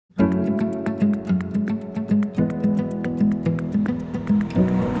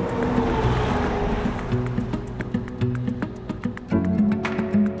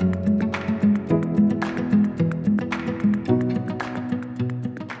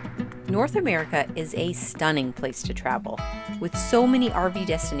North America is a stunning place to travel, with so many RV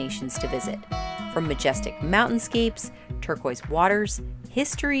destinations to visit. From majestic mountainscapes, turquoise waters,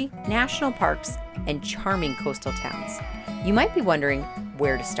 history, national parks, and charming coastal towns. You might be wondering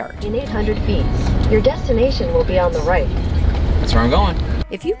where to start. In 800 feet, your destination will be on the right. That's where I'm going.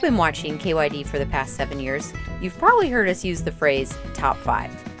 If you've been watching KYD for the past 7 years, you've probably heard us use the phrase top 5.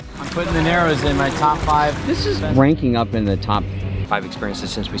 I'm putting the Narrows in my top 5. This is ranking up in the top 5 experiences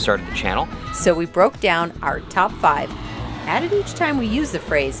since we started the channel. So we broke down our top 5, added each time we use the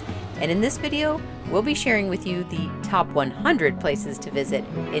phrase, and in this video, we'll be sharing with you the top 100 places to visit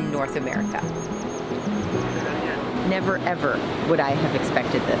in North America. Never ever would I have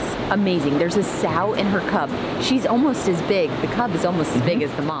expected this. Amazing. There's a sow and her cub. She's almost as big. The cub is almost as big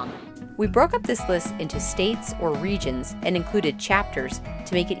as the mom. We broke up this list into states or regions and included chapters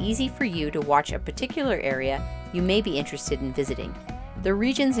to make it easy for you to watch a particular area you may be interested in visiting. The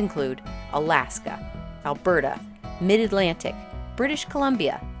regions include Alaska, Alberta, Mid-Atlantic, British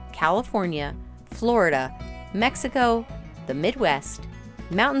Columbia, California, Florida, Mexico, the Midwest,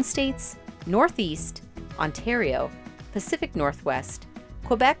 Mountain States, Northeast, Ontario, Pacific Northwest,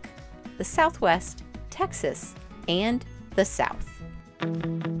 Quebec, the Southwest, Texas, and the South.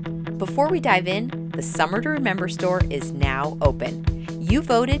 Before we dive in, the Summer to Remember store is now open. You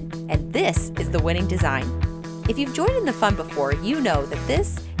voted, and this is the winning design. If you've joined in the fun before, you know that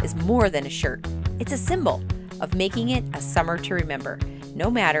this is more than a shirt. It's a symbol of making it a summer to remember,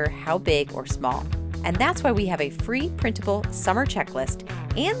 no matter how big or small. And that's why we have a free printable summer checklist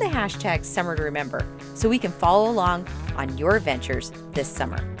and the hashtag Summer to Remember, so we can follow along on your adventures this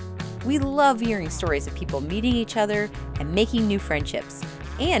summer. We love hearing stories of people meeting each other and making new friendships.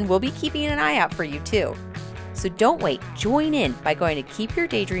 And we'll be keeping an eye out for you too. So don't wait, join in by going to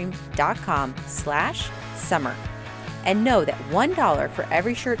keepyourdaydream.com/summer. And know that $1 for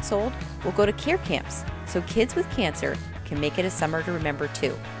every shirt sold will go to care camps, so kids with cancer can make it a summer to remember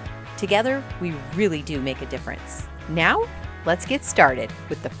too. Together, we really do make a difference. Now, let's get started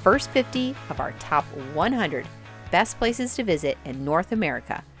with the first 50 of our top 100 best places to visit in North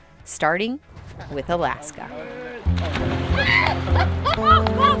America, starting with Alaska.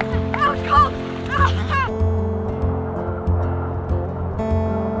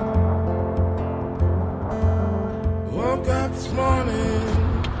 Woke up this morning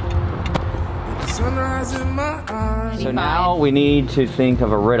with the sunrise in my eyes. So now we need to think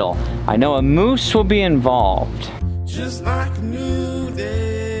of a riddle. I know a moose will be involved. Just like a new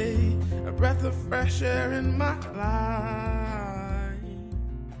day, a breath of fresh air in my life.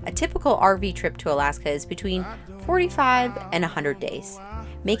 A typical RV trip to Alaska is between 45 and 100 days,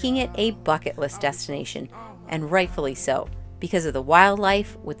 making it a bucket list destination, and rightfully so, because of the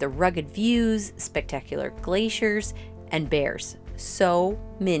wildlife with the rugged views, spectacular glaciers, and bears. So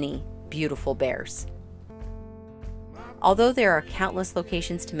many beautiful bears. Although there are countless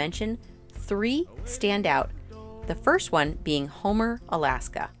locations to mention, 3 stand out, the first one being Homer,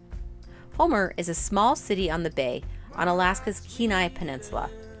 Alaska. Homer is a small city on the bay on Alaska's Kenai Peninsula,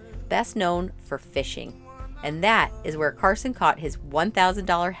 best known for fishing. And that is where Carson caught his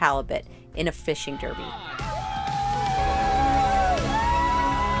 $1,000 halibut in a fishing derby.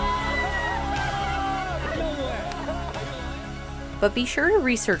 But be sure to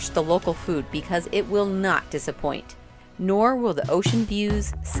research the local food because it will not disappoint, nor will the ocean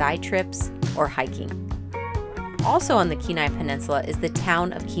views, side trips, or hiking. Also on the Kenai Peninsula is the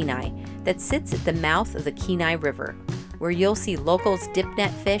town of Kenai that sits at the mouth of the Kenai River, where you'll see locals dip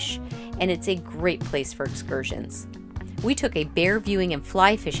net fish, and it's a great place for excursions. We took a bear viewing and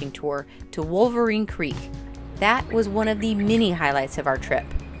fly fishing tour to Wolverine Creek. That was one of the many highlights of our trip.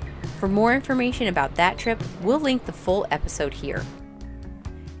 For more information about that trip, we'll link the full episode here.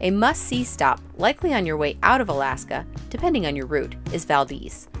 A must-see stop, likely on your way out of Alaska, depending on your route, is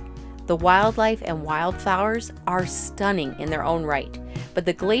Valdez. The wildlife and wildflowers are stunning in their own right, but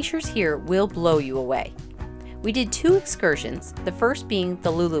the glaciers here will blow you away. We did 2 excursions, the first being the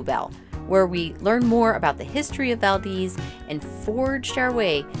Lulu Bell, where we learned more about the history of Valdez and forged our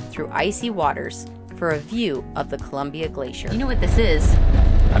way through icy waters for a view of the Columbia Glacier. You know what this is?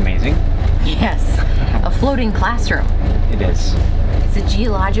 Amazing. Yes, a floating classroom. It is. It's a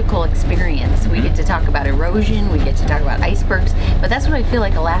geological experience. We get to talk about erosion, we get to talk about icebergs, but that's what I feel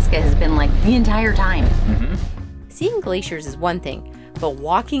like Alaska has been like the entire time. Seeing glaciers is one thing, but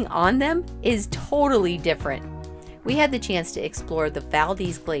walking on them is totally different. We had the chance to explore the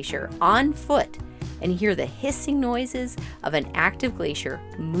Valdez Glacier on foot and hear the hissing noises of an active glacier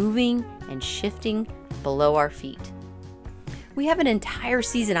moving and shifting below our feet. We have an entire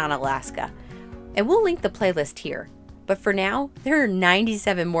season on Alaska, and we'll link the playlist here. But for now, there are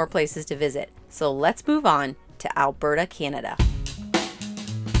 97 more places to visit, so let's move on to Alberta, Canada.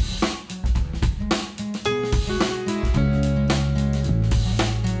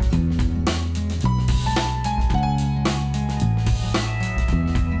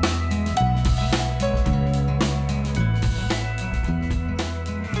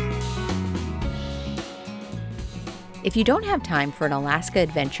 If you don't have time for an Alaska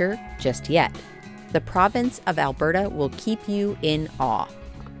adventure just yet, the province of Alberta will keep you in awe.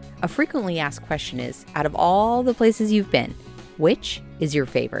 A frequently asked question is, out of all the places you've been, which is your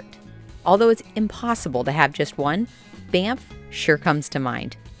favorite? Although it's impossible to have just one, Banff sure comes to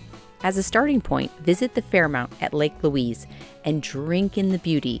mind. As a starting point, visit the Fairmount at Lake Louise and drink in the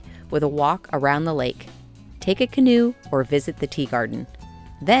beauty with a walk around the lake. Take a canoe or visit the tea garden.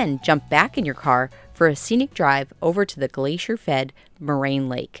 Then jump back in your car for a scenic drive over to the glacier-fed Moraine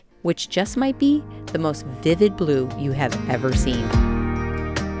Lake, which just might be the most vivid blue you have ever seen.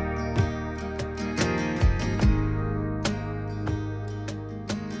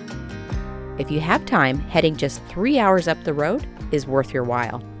 If you have time, heading just 3 hours up the road is worth your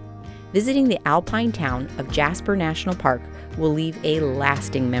while. Visiting the alpine town of Jasper National Park will leave a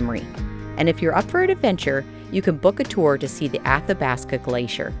lasting memory. And if you're up for an adventure, you can book a tour to see the Athabasca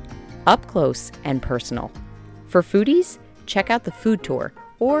Glacier, up close and personal. For foodies, check out the food tour,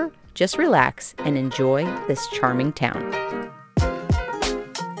 or just relax and enjoy this charming town.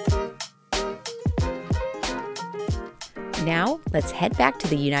 Now, let's head back to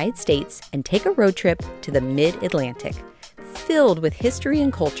the United States and take a road trip to the Mid-Atlantic, filled with history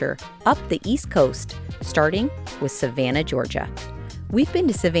and culture up the East Coast, starting with Savannah, Georgia. We've been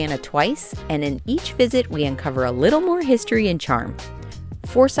to Savannah twice, and in each visit we uncover a little more history and charm.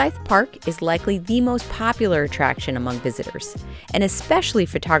 Forsyth Park is likely the most popular attraction among visitors, and especially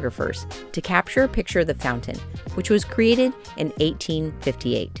photographers, to capture a picture of the fountain, which was created in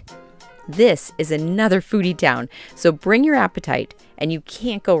 1858. This is another foodie town, so bring your appetite, and you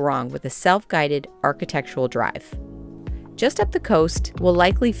can't go wrong with a self-guided architectural drive. Just up the coast will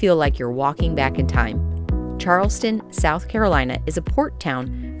likely feel like you're walking back in time. Charleston, South Carolina is a port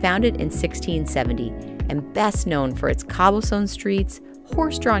town founded in 1670 and best known for its cobblestone streets,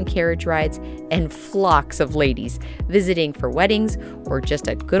 horse-drawn carriage rides, and flocks of ladies visiting for weddings or just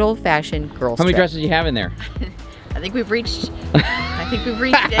a good old-fashioned girls' How many trip. dresses do you have in there? I think we've reached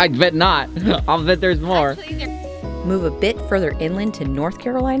it. I bet not. I'll bet there's more. Move a bit further inland to North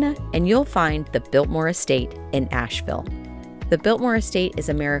Carolina and you'll find the Biltmore Estate in Asheville. The Biltmore Estate is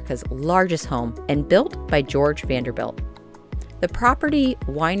America's largest home and built by George Vanderbilt. The property,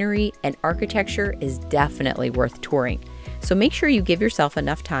 winery, and architecture is definitely worth touring, so make sure you give yourself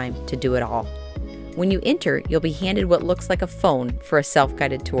enough time to do it all. When you enter, you'll be handed what looks like a phone for a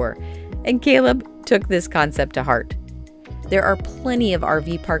self-guided tour, and Caleb took this concept to heart. There are plenty of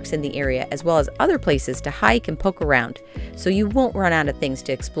RV parks in the area as well as other places to hike and poke around, so you won't run out of things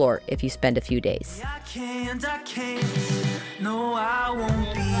to explore if you spend a few days. I can't, no, I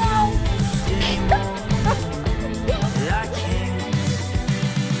won't be used anymore. I can't,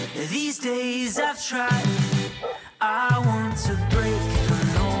 these days I've tried, I want to break the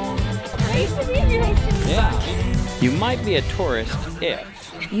norm. Nice to meet you. Yeah, you might be a tourist if.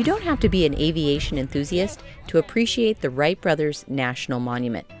 You don't have to be an aviation enthusiast to appreciate the Wright Brothers National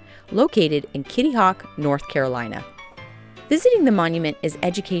Monument, located in Kitty Hawk, North Carolina. Visiting the monument is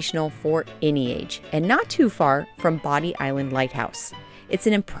educational for any age, and not too far from Body Island Lighthouse. It's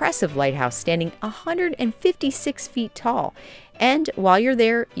an impressive lighthouse standing 156 feet tall, and while you're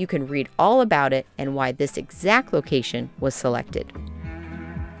there, you can read all about it and why this exact location was selected.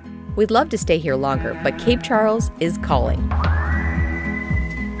 We'd love to stay here longer, but Cape Charles is calling.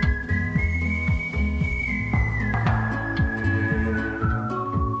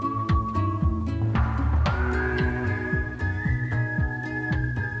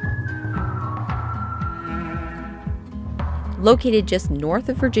 Located just north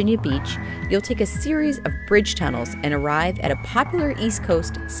of Virginia Beach, you'll take a series of bridge tunnels and arrive at a popular East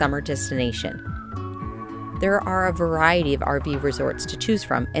Coast summer destination. There are a variety of RV resorts to choose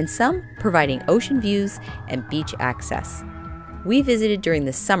from, and some providing ocean views and beach access. We visited during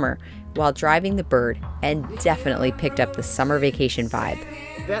the summer while driving the Bird and definitely picked up the summer vacation vibe.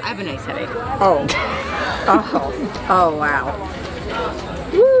 I have a nice headache. Oh, wow.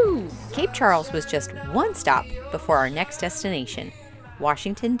 Woo! Cape Charles was just one stop before our next destination,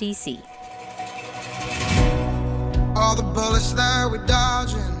 Washington, D.C. All the bullets that we're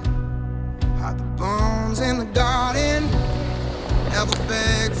dodging, hide the bones in the garden, never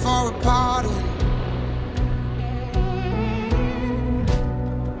beg for a pardon.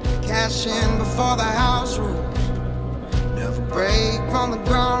 Cash in before the house rules, break from the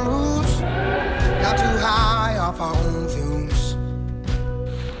ground rules, not too high off our own fumes.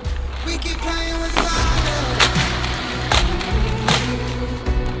 We keep playing with fire,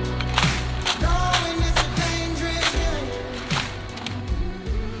 knowing it's a dangerous game.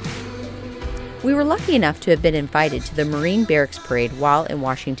 We were lucky enough to have been invited to the Marine Barracks Parade while in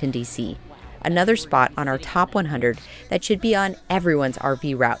Washington, D.C., another spot on our top 100 that should be on everyone's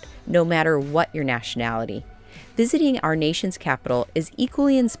RV route, no matter what your nationality. Visiting our nation's capital is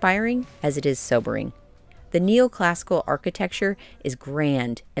equally inspiring as it is sobering. The neoclassical architecture is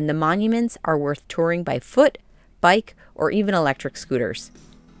grand, and the monuments are worth touring by foot, bike, or even electric scooters.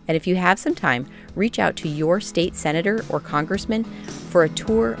 And if you have some time, reach out to your state senator or congressman for a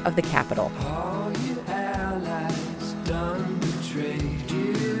tour of the Capitol. All your allies done betrayed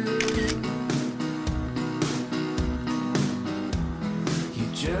you. You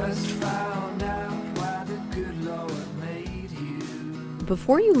just found out why the good Lord made you.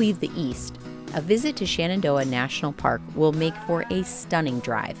 Before you leave the East, a visit to Shenandoah National Park will make for a stunning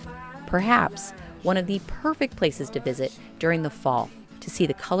drive. Perhaps one of the perfect places to visit during the fall to see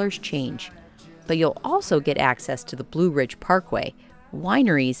the colors change. But you'll also get access to the Blue Ridge Parkway,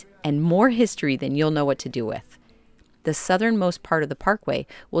 wineries, and more history than you'll know what to do with. The southernmost part of the parkway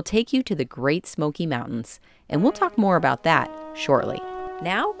will take you to the Great Smoky Mountains, and we'll talk more about that shortly.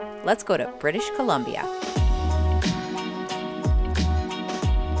 Now, let's go to British Columbia.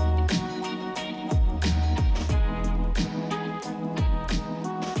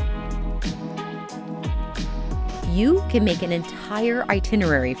 You can make an entire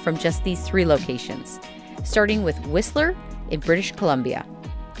itinerary from just these 3 locations, starting with Whistler in British Columbia.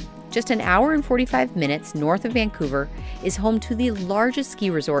 Just an hour and 45 minutes north of Vancouver is home to the largest ski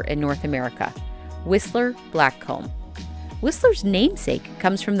resort in North America, Whistler Blackcomb. Whistler's namesake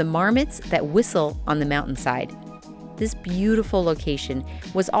comes from the marmots that whistle on the mountainside. This beautiful location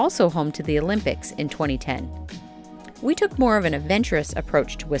was also home to the Olympics in 2010. We took more of an adventurous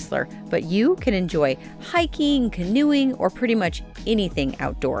approach to Whistler, but you can enjoy hiking, canoeing, or pretty much anything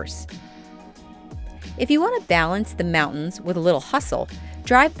outdoors. If you want to balance the mountains with a little hustle,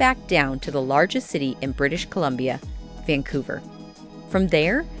 drive back down to the largest city in British Columbia, Vancouver. From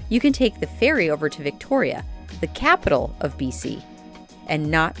there, you can take the ferry over to Victoria, the capital of BC, and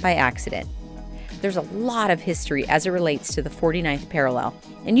not by accident. There's a lot of history as it relates to the 49th parallel,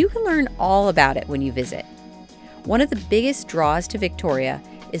 and you can learn all about it when you visit. One of the biggest draws to Victoria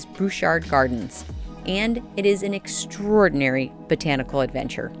is Bouchard Gardens, and it is an extraordinary botanical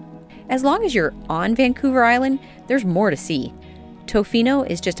adventure. As long as you're on Vancouver Island, there's more to see. Tofino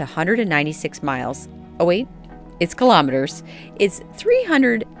is just 196 miles. Oh wait, it's kilometers. It's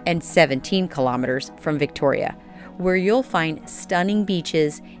 317 kilometers from Victoria, where you'll find stunning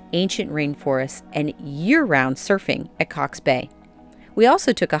beaches, ancient rainforests, and year-round surfing at Cox Bay. We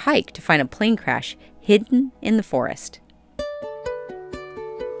also took a hike to find a plane crash hidden in the forest.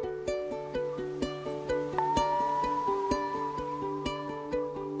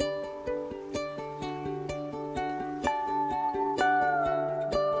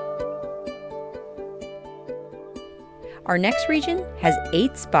 Our next region has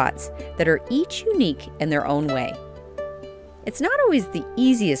 8 spots that are each unique in their own way. It's not always the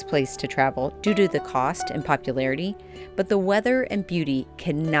easiest place to travel due to the cost and popularity, but the weather and beauty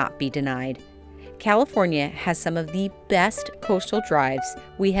cannot be denied. California has some of the best coastal drives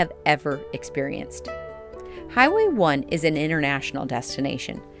we have ever experienced. Highway 1 is an international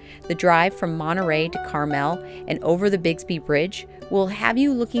destination. The drive from Monterey to Carmel and over the Bixby Bridge will have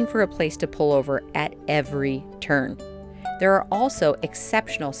you looking for a place to pull over at every turn. There are also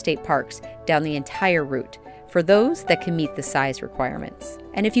exceptional state parks down the entire route for those that can meet the size requirements.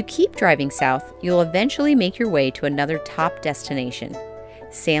 And if you keep driving south, you'll eventually make your way to another top destination,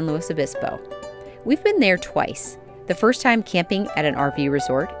 San Luis Obispo. We've been there twice, the first time camping at an RV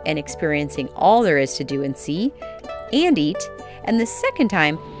resort and experiencing all there is to do and see and eat, and the second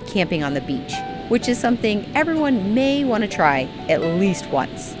time camping on the beach, which is something everyone may want to try at least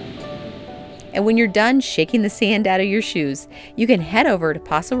once. And when you're done shaking the sand out of your shoes, you can head over to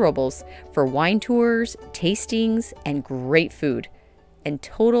Paso Robles for wine tours, tastings, and great food, and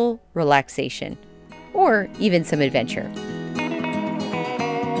total relaxation, or even some adventure.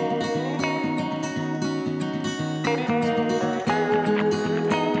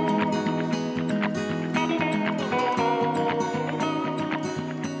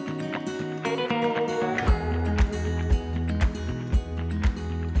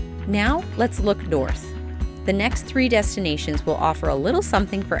 Now, let's look north. The next 3 destinations will offer a little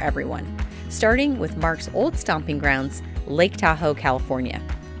something for everyone, starting with Mark's old stomping grounds, Lake Tahoe, California.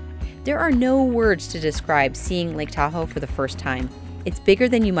 There are no words to describe seeing Lake Tahoe for the first time. It's bigger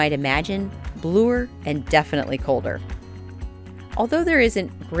than you might imagine, bluer, and definitely colder. Although there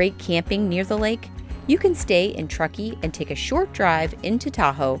isn't great camping near the lake, you can stay in Truckee and take a short drive into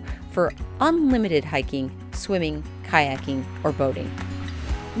Tahoe for unlimited hiking, swimming, kayaking, or boating.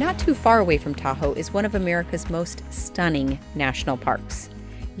 Not too far away from Tahoe is one of America's most stunning national parks.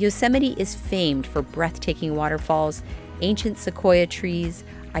 Yosemite is famed for breathtaking waterfalls, ancient sequoia trees,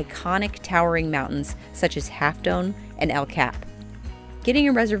 iconic towering mountains such as Half Dome and El Cap. Getting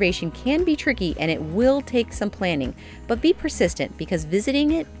a reservation can be tricky and it will take some planning, but be persistent because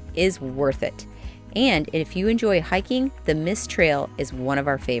visiting it is worth it. And if you enjoy hiking, the Mist Trail is one of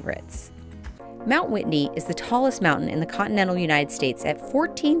our favorites. Mount Whitney is the tallest mountain in the continental United States at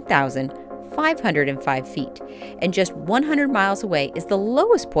 14,505 feet, and just 100 miles away is the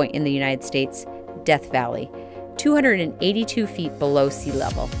lowest point in the United States, Death Valley, 282 feet below sea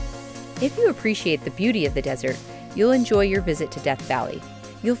level. If you appreciate the beauty of the desert, you'll enjoy your visit to Death Valley.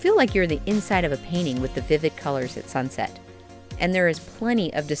 You'll feel like you're the inside of a painting with the vivid colors at sunset. And there is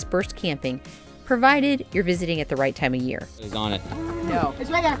plenty of dispersed camping, provided you're visiting at the right time of year. He's on it. No.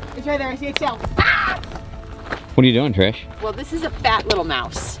 It's right there. It's right there. I see its tail. What are you doing, Trish? Well, this is a fat little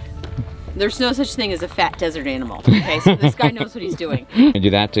mouse. There's no such thing as a fat desert animal. Okay, so this guy knows what he's doing. I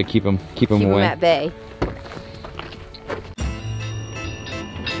do that to keep him away. Keep him at bay.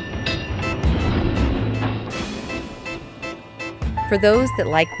 For those that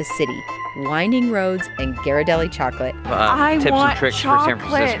like the city, winding roads, and Ghirardelli chocolate, Tips and tricks for San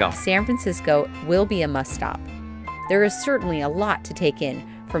Francisco. San Francisco will be a must-stop. There is certainly a lot to take in,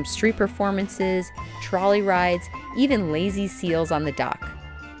 from street performances, trolley rides, even lazy seals on the dock.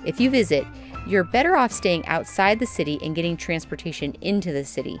 If you visit, you're better off staying outside the city and getting transportation into the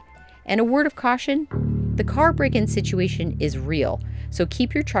city. And a word of caution, the car break-in situation is real, so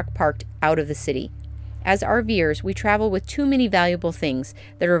keep your truck parked out of the city. As RVers, we travel with too many valuable things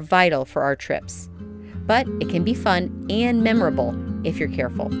that are vital for our trips. But it can be fun and memorable if you're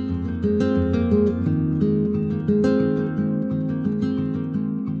careful.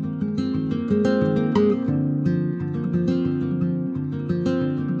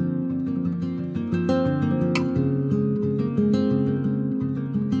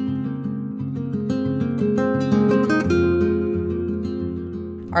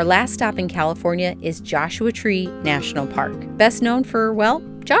 Our last stop in California is Joshua Tree National Park, best known for, well,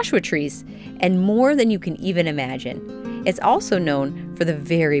 Joshua trees, and more than you can even imagine. It's also known for the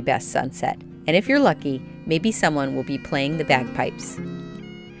very best sunset, and if you're lucky, maybe someone will be playing the bagpipes.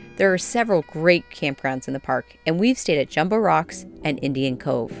 There are several great campgrounds in the park, and we've stayed at Jumbo Rocks and Indian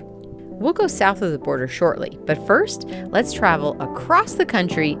Cove. We'll go south of the border shortly, but first, let's travel across the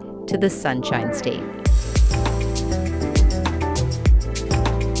country to the Sunshine State.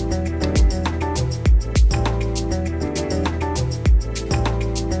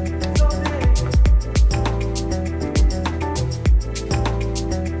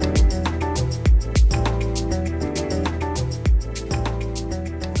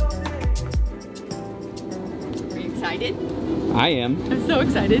 I am. I'm so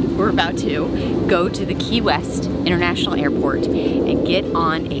excited. We're about to go to the Key West International Airport and get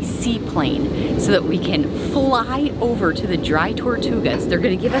on a seaplane so that we can fly over to the Dry Tortugas. They're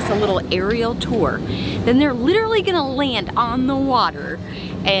gonna give us a little aerial tour. Then they're literally gonna land on the water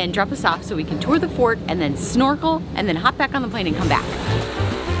and drop us off so we can tour the fort and then snorkel and then hop back on the plane and come back.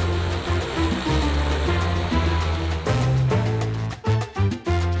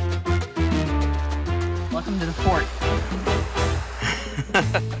 Welcome to the fort.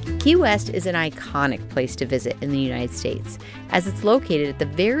 Key West is an iconic place to visit in the United States, as it's located at the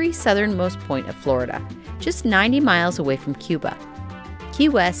very southernmost point of Florida, just 90 miles away from Cuba. Key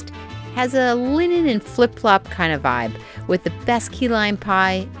West has a linen and flip-flop kind of vibe, with the best key lime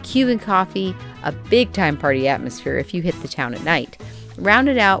pie, Cuban coffee, a big-time party atmosphere if you hit the town at night,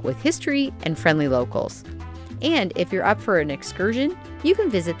 rounded out with history and friendly locals. And if you're up for an excursion, you can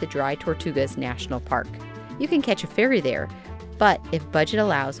visit the Dry Tortugas National Park. You can catch a ferry there, but if budget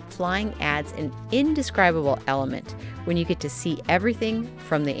allows, flying adds an indescribable element when you get to see everything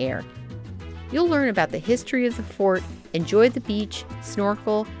from the air. You'll learn about the history of the fort, enjoy the beach,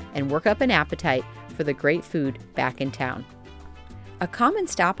 snorkel, and work up an appetite for the great food back in town. A common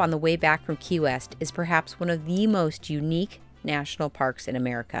stop on the way back from Key West is perhaps one of the most unique national parks in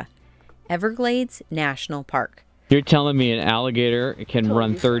America, Everglades National Park. You're telling me an alligator can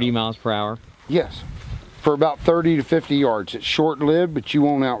run 30 miles per hour? Yes. For about 30 to 50 yards. It's short-lived, but you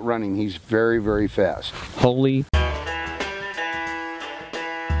won't outrun him. He's very, very fast. Holy.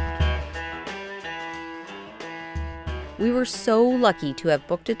 We were so lucky to have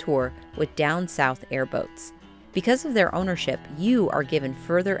booked a tour with Down South Airboats. Because of their ownership, you are given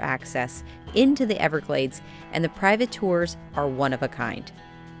further access into the Everglades, and the private tours are one of a kind.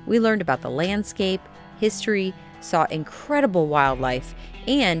 We learned about the landscape, history, saw incredible wildlife,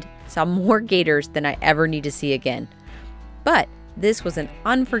 and saw more gators than I ever need to see again. But this was an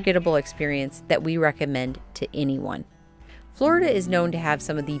unforgettable experience that we recommend to anyone. Florida is known to have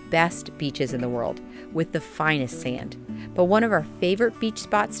some of the best beaches in the world, with the finest sand. But one of our favorite beach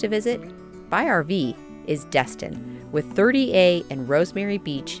spots to visit, by RV, is Destin, with 30A and Rosemary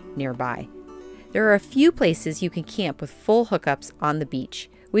Beach nearby. There are a few places you can camp with full hookups on the beach.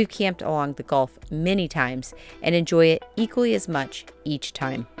 We've camped along the Gulf many times and enjoy it equally as much each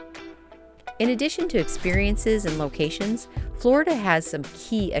time. In addition to experiences and locations, Florida has some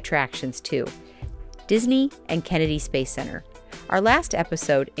key attractions too. Disney and Kennedy Space Center. Our last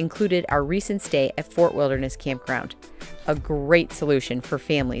episode included our recent stay at Fort Wilderness Campground, a great solution for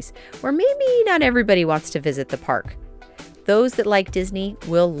families where maybe not everybody wants to visit the park. Those that like Disney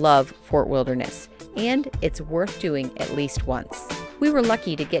will love Fort Wilderness, and it's worth doing at least once. We were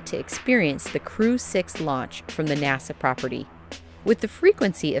lucky to get to experience the Crew 6 launch from the NASA property. With the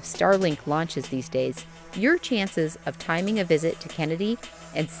frequency of Starlink launches these days, your chances of timing a visit to Kennedy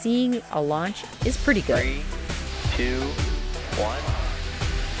and seeing a launch is pretty good. 3, 2, 1.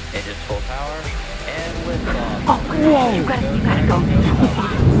 Engines full power and liftoff. Oh, whoa! You gotta go.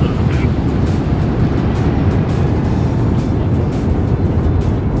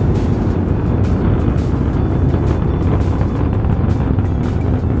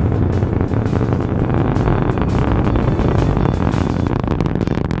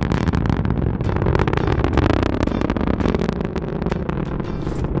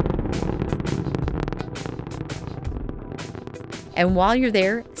 And while you're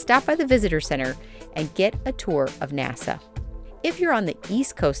there, stop by the Visitor Center and get a tour of NASA. If you're on the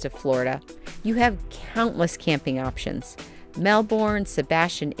east coast of Florida, you have countless camping options. Melbourne,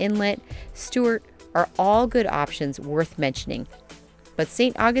 Sebastian Inlet, Stewart are all good options worth mentioning. But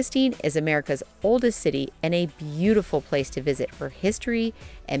St. Augustine is America's oldest city and a beautiful place to visit for history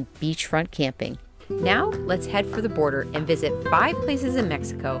and beachfront camping. Now, let's head for the border and visit 5 places in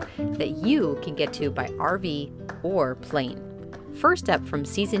Mexico that you can get to by RV or plane. First up from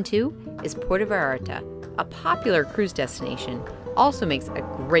Season 2 is Puerto Vallarta, a popular cruise destination, also makes a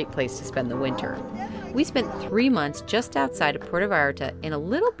great place to spend the winter. We spent 3 months just outside of Puerto Vallarta in a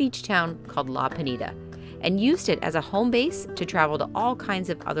little beach town called La Pineda, and used it as a home base to travel to all kinds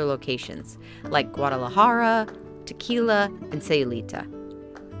of other locations, like Guadalajara, Tequila, and Sayulita.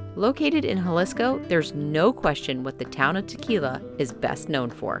 Located in Jalisco, there's no question what the town of Tequila is best known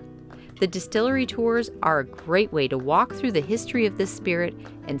for. The distillery tours are a great way to walk through the history of this spirit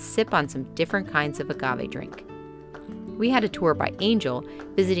and sip on some different kinds of agave drink. We had a tour by Angel,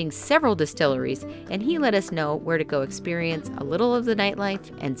 visiting several distilleries, and he let us know where to go experience a little of the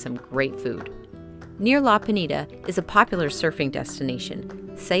nightlife and some great food. Near La Pineda is a popular surfing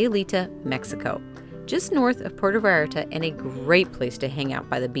destination, Sayulita, Mexico, just north of Puerto Vallarta, and a great place to hang out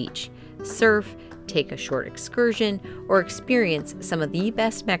by the beach, surf, take a short excursion, or experience some of the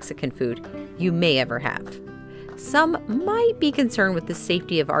best Mexican food you may ever have. Some might be concerned with the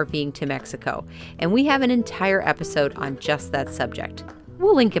safety of RVing to Mexico, and we have an entire episode on just that subject.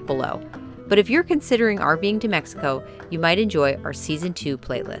 We'll link it below. But if you're considering RVing to Mexico, you might enjoy our Season 2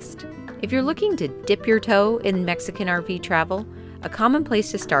 playlist. If you're looking to dip your toe in Mexican RV travel, a common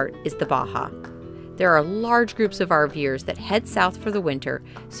place to start is the Baja. There are large groups of RVers that head south for the winter,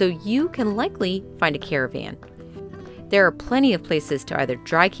 so you can likely find a caravan. There are plenty of places to either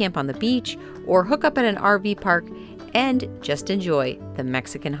dry camp on the beach or hook up at an RV park and just enjoy the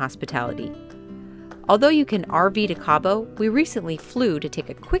Mexican hospitality. Although you can RV to Cabo, we recently flew to take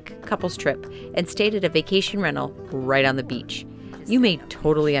a quick couples trip and stayed at a vacation rental right on the beach. You may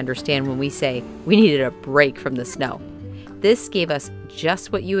totally understand when we say we needed a break from the snow. This gave us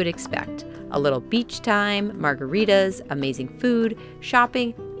just what you would expect. A little beach time, margaritas, amazing food,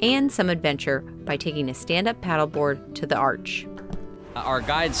 shopping, and some adventure by taking a stand-up paddleboard to the Arch. Our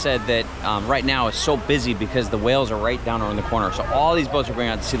guide said that right now it's so busy because the whales are right down around the corner. So all these boats are going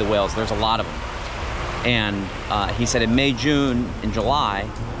out to see the whales. There's a lot of them. And he said in May, June, and July,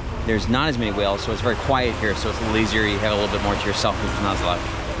 there's not as many whales, so it's very quiet here. So it's a little easier. You have a little bit more to yourself.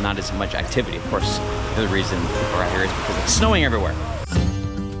 There's not as much activity. Of course, the other reason people are out here is because it's snowing everywhere.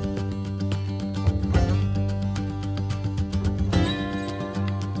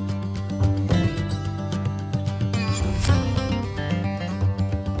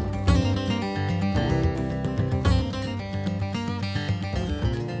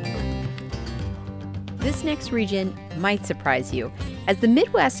 This next region might surprise you, as the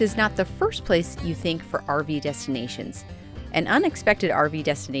Midwest is not the first place you think for RV destinations. An unexpected RV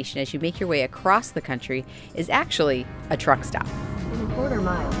destination as you make your way across the country is actually a truck stop. In a quarter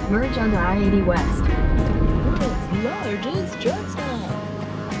mile, merge onto I-80 West. World's largest truck stop.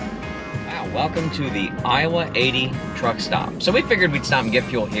 Wow, welcome to the Iowa 80 truck stop. So we figured we'd stop and get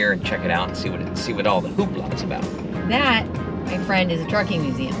fuel here and check it out and see what all the hoopla is about. That, my friend, is a trucking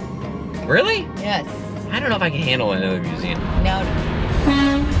museum. Really? Yes. I don't know if I can handle another museum. No.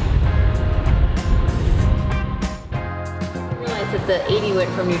 Realize that the 80 went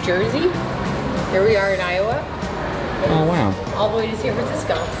from New Jersey. Here we are in Iowa. Oh wow. All the way to San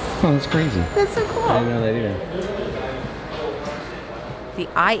Francisco. Oh, that's crazy. That's so cool. I didn't know that either. The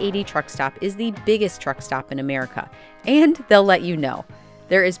I-80 truck stop is the biggest truck stop in America, and they'll let you know.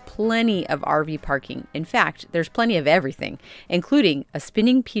 There is plenty of RV parking. In fact, there's plenty of everything, including a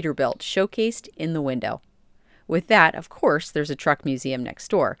spinning Peterbilt showcased in the window. With that, of course, there's a truck museum next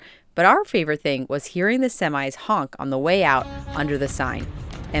door. But our favorite thing was hearing the semis honk on the way out under the sign.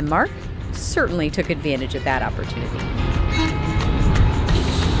 And Mark certainly took advantage of that opportunity.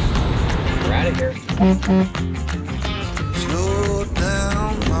 We're out of here. Slow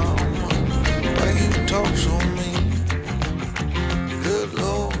down, mama. Why you talk so mean? Good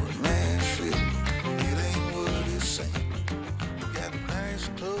Lord, man, shit. It ain't what it seems. Got nice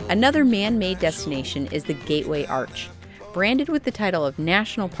clothes. Another man-made destination is the Gateway Arch, branded with the title of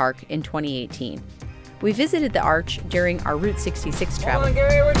National Park in 2018. We visited the arch during our Route 66 travel. Hold on,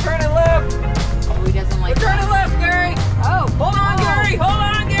 Gary, we're turning left. Oh, he doesn't like We're turning left, Gary. Oh, Hold on, Gary. Hold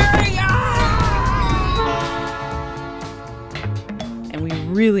on, Gary. And we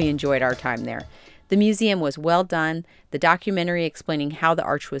really enjoyed our time there. The museum was well done, the documentary explaining how the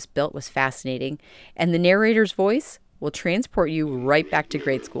arch was built was fascinating, and the narrator's voice will transport you right back to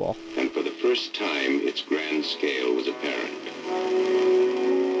grade school. And for the first time, its grand scale was apparent.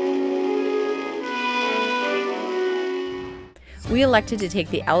 We elected to take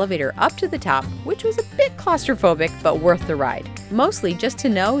the elevator up to the top, which was a bit claustrophobic, but worth the ride. Mostly just to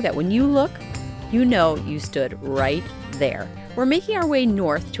know that when you look, you know you stood right there. We're making our way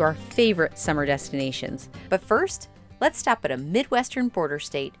north to our favorite summer destinations. But first, let's stop at a Midwestern border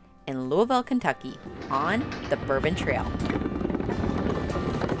state in Louisville, Kentucky, on the Bourbon Trail.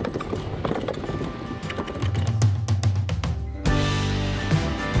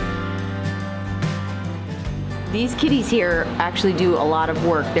 These kitties here actually do a lot of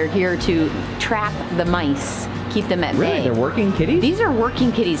work. They're here to trap the mice, keep them at bay. Really? They're working kitties? These are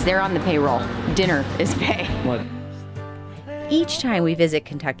working kitties. They're on the payroll. Dinner is pay. What? Each time we visit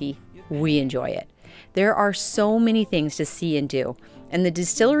Kentucky, we enjoy it. There are so many things to see and do, and the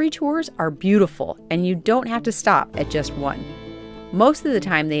distillery tours are beautiful, and you don't have to stop at just one. Most of the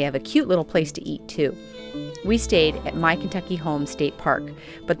time, they have a cute little place to eat, too. We stayed at My Kentucky Home State Park,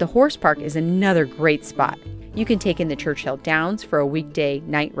 but the horse park is another great spot. You can take in the Churchill Downs for a weekday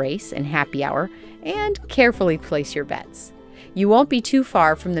night race and happy hour, and carefully place your bets. You won't be too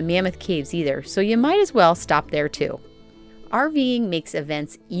far from the Mammoth Caves either, so you might as well stop there too. RVing makes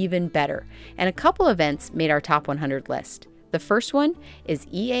events even better, and a couple events made our top 100 list. The first one is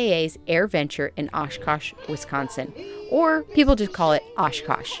EAA's Air Venture in Oshkosh, Wisconsin, or people just call it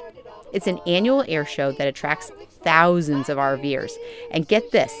Oshkosh. It's an annual air show that attracts thousands of RVers, and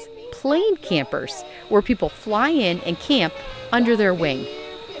get this, plane campers, where people fly in and camp under their wing.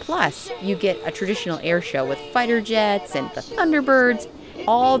 Plus, you get a traditional air show with fighter jets and the Thunderbirds,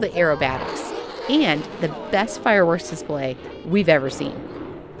 all the aerobatics, and the best fireworks display we've ever seen.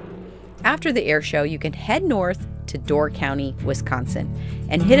 After the air show, you can head north to Door County, Wisconsin,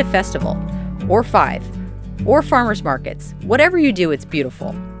 and hit a festival, or 5, or farmers markets. Whatever you do, it's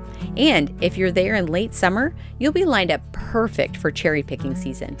beautiful. And if you're there in late summer, you'll be lined up perfect for cherry picking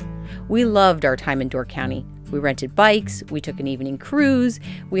season. We loved our time in Door County. We rented bikes, we took an evening cruise,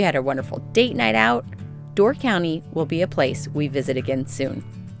 we had a wonderful date night out. Door County will be a place we visit again soon.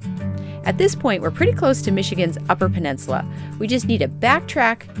 At this point, we're pretty close to Michigan's Upper Peninsula. We just need to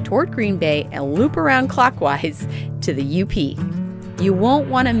backtrack toward Green Bay and loop around clockwise to the UP. You won't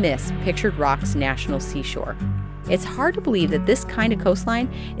want to miss Pictured Rock's National Seashore. It's hard to believe that this kind of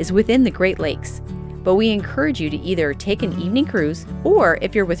coastline is within the Great Lakes, but we encourage you to either take an evening cruise or,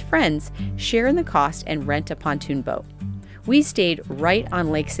 if you're with friends, share in the cost and rent a pontoon boat. We stayed right on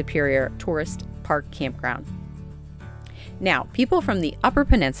Lake Superior Tourist Park Campground. Now, people from the Upper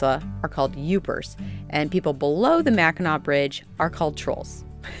Peninsula are called Yoopers, and people below the Mackinac Bridge are called Trolls.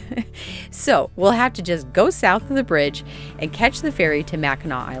 So, we'll have to just go south of the bridge and catch the ferry to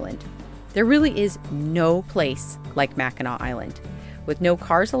Mackinac Island. There really is no place like Mackinac Island. With no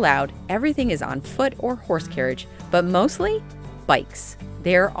cars allowed, everything is on foot or horse carriage, but mostly bikes.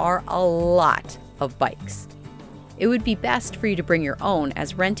 There are a lot of bikes. It would be best for you to bring your own,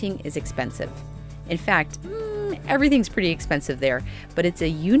 as renting is expensive. In fact, everything's pretty expensive there, but it's a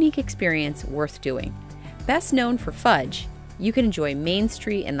unique experience worth doing. Best known for fudge, you can enjoy Main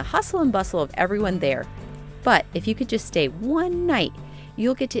Street and the hustle and bustle of everyone there. But if you could just stay one night,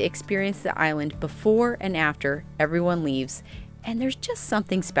 you'll get to experience the island before and after everyone leaves, and there's just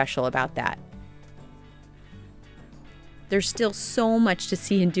something special about that. There's still so much to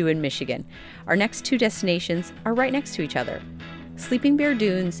see and do in Michigan. Our next two destinations are right next to each other: Sleeping Bear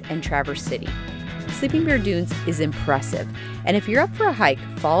Dunes and Traverse City. Sleeping Bear Dunes is impressive, and if you're up for a hike,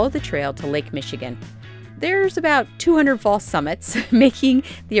 follow the trail to Lake Michigan. There's about 200 false summits, making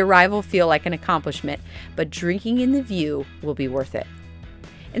the arrival feel like an accomplishment, but drinking in the view will be worth it.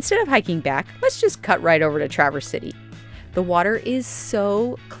 Instead of hiking back, let's just cut right over to Traverse City. The water is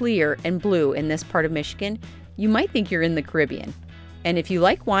so clear and blue in this part of Michigan, you might think you're in the Caribbean. And if you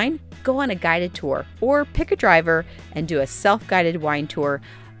like wine, go on a guided tour or pick a driver and do a self-guided wine tour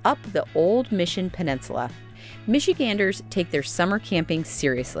up the Old Mission Peninsula. Michiganders take their summer camping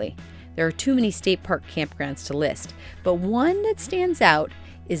seriously. There are too many state park campgrounds to list, but one that stands out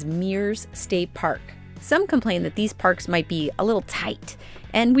is Mears State Park. Some complain that these parks might be a little tight,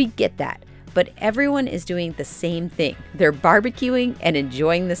 and we get that. But everyone is doing the same thing. They're barbecuing and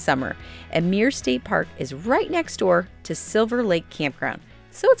enjoying the summer. And Mears State Park is right next door to Silver Lake Campground,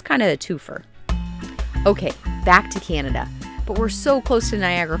 so it's kind of a twofer. Okay, back to Canada. But we're so close to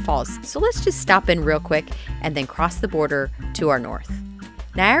Niagara Falls, so let's just stop in real quick and then cross the border to our north.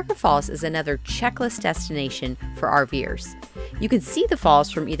 Niagara Falls is another checklist destination for RVers. You can see the falls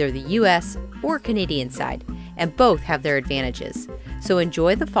from either the US or Canadian side, and both have their advantages. So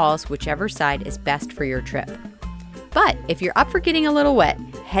enjoy the falls whichever side is best for your trip. But if you're up for getting a little wet,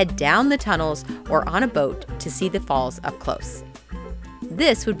 head down the tunnels or on a boat to see the falls up close.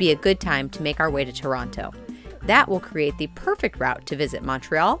 This would be a good time to make our way to Toronto. That will create the perfect route to visit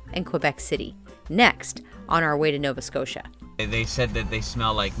Montreal and Quebec City, next on our way to Nova Scotia. They said that they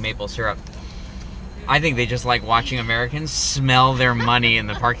smell like maple syrup. I think they just like watching Americans smell their money in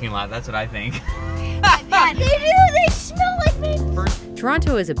the parking lot. That's what I think. Yeah, they do. They smell like maple.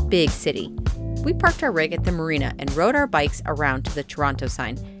 Toronto is a big city. We parked our rig at the marina and rode our bikes around to the Toronto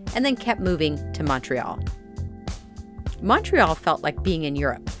sign, and then kept moving to Montreal. Montreal felt like being in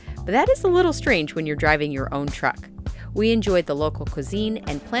Europe, but that is a little strange when you're driving your own truck. We enjoyed the local cuisine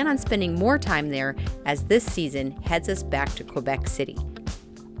and plan on spending more time there as this season heads us back to Quebec City.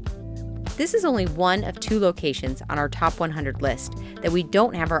 This is only one of 2 locations on our top 100 list that we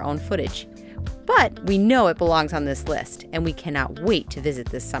don't have our own footage, but we know it belongs on this list and we cannot wait to visit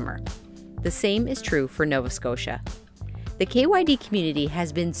this summer. The same is true for Nova Scotia. The KYD community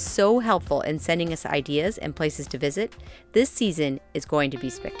has been so helpful in sending us ideas and places to visit. This season is going to be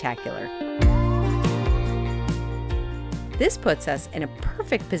spectacular. This puts us in a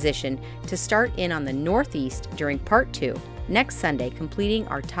perfect position to start in on the Northeast during Part 2, next Sunday, completing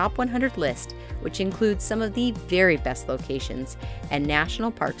our top 100 list, which includes some of the very best locations and national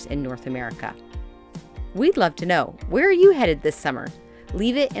parks in North America. We'd love to know, where are you headed this summer?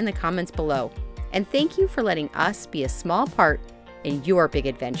 Leave it in the comments below. And thank you for letting us be a small part in your big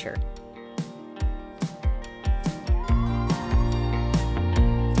adventure.